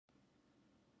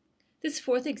This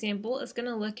fourth example is going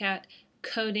to look at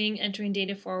coding, entering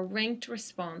data for a ranked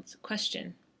response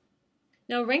question.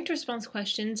 Now, ranked response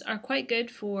questions are quite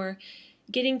good for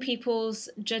getting people's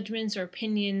judgments or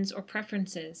opinions or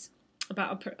preferences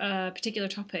about a particular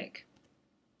topic.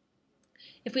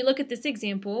 If we look at this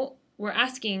example, we're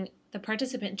asking the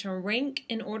participant to rank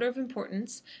in order of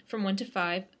importance from 1 to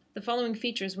 5 the following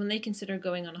features when they consider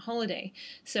going on a holiday.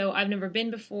 So I've never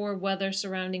been before, weather,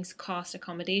 surroundings, cost,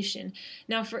 accommodation.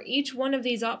 Now for each one of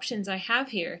these options I have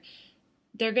here,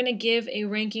 they're going to give a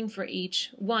ranking for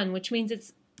each one, which means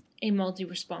it's a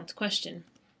multi-response question.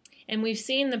 And we've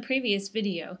seen in the previous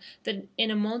video that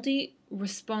in a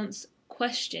multi-response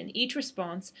question, each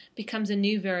response becomes a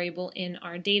new variable in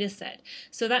our data set.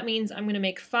 So that means I'm going to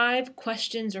make 5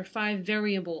 questions or 5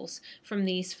 variables from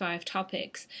these 5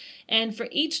 topics. And for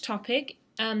each topic,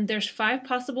 there's 5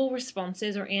 possible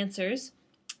responses or answers,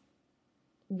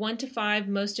 1 to 5,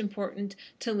 most important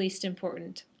to least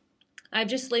important. I've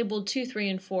just labeled 2, 3,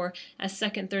 and 4 as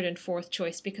second, third, and fourth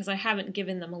choice because I haven't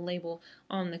given them a label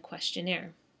on the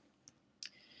questionnaire.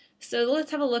 So let's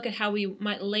have a look at how we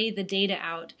might lay the data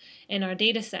out in our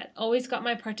data set. Always got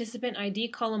my participant ID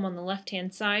column on the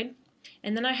left-hand side,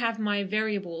 and then I have my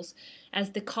variables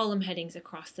as the column headings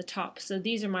across the top. So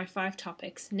these are my 5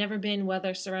 topics: never been,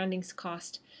 weather, surroundings,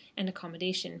 cost, and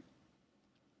accommodation.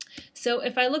 So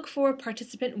if I look for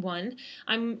participant 1,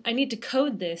 I need to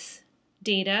code this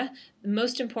data. The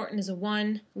most important is a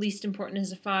 1, least important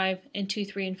is a 5, and 2,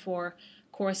 3, and 4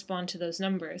 correspond to those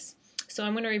numbers. So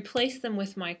I'm going to replace them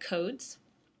with my codes.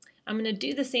 I'm going to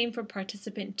do the same for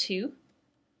participant 2.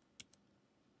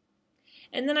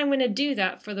 And then I'm going to do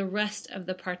that for the rest of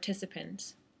the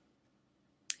participants.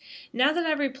 Now that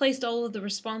I've replaced all of the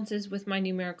responses with my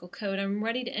numerical code, I'm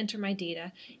ready to enter my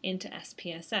data into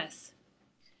SPSS.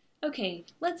 Okay,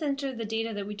 let's enter the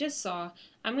data that we just saw.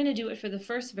 I'm going to do it for the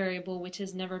first variable, which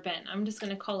is never been. I'm just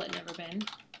going to call it never been.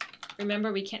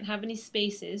 Remember, we can't have any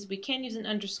spaces. We can use an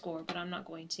underscore, but I'm not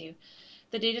going to.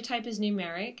 The data type is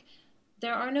numeric.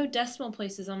 There are no decimal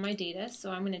places on my data,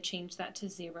 so I'm going to change that to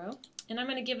 0. And I'm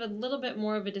going to give a little bit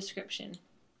more of a description.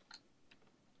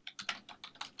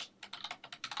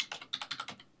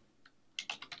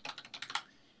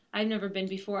 I've never been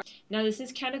before. Now this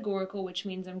is categorical, which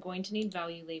means I'm going to need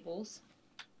value labels.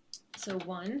 So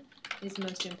 1 is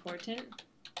most important.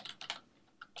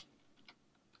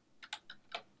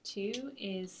 2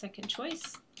 is second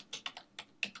choice.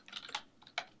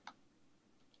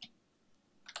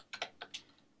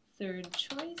 3rd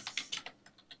choice.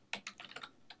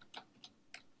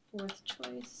 4th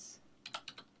choice.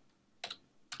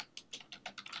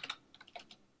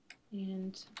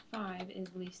 And 5 is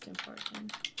least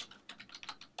important.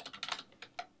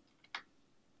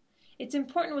 It's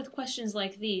important with questions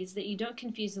like these that you don't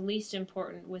confuse the least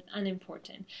important with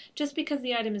unimportant. Just because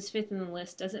the item is 5th in the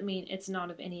list doesn't mean it's not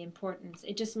of any importance.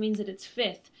 It just means that it's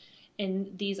 5th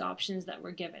in these options that were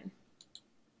given.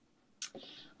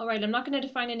 Alright, I'm not going to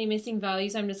define any missing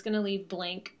values. I'm just going to leave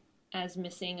blank as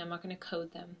missing. I'm not going to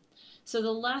code them. So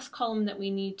the last column that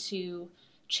we need to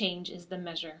change is the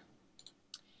measure.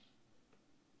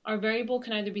 Our variable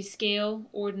can either be scale,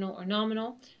 ordinal, or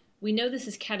nominal. We know this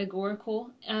is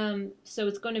categorical, so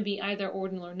it's going to be either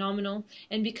ordinal or nominal.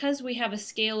 And because we have a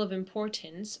scale of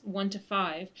importance, 1 to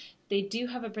 5, they do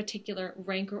have a particular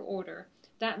rank or order.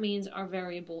 That means our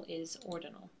variable is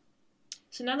ordinal.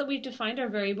 So now that we've defined our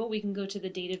variable, we can go to the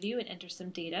data view and enter some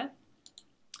data.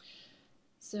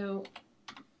 So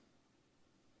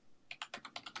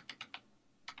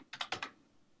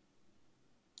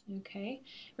okay,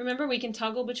 remember we can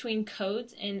toggle between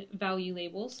codes and value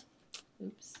labels.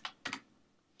 Oops.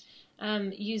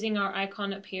 Using our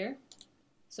icon up here.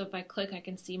 So if I click, I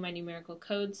can see my numerical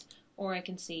codes, or I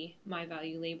can see my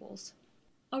value labels.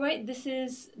 Alright, this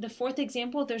is the 4th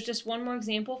example. There's just one more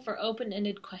example for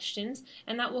open-ended questions,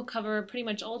 and that will cover pretty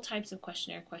much all types of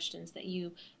questionnaire questions that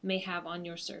you may have on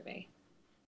your survey.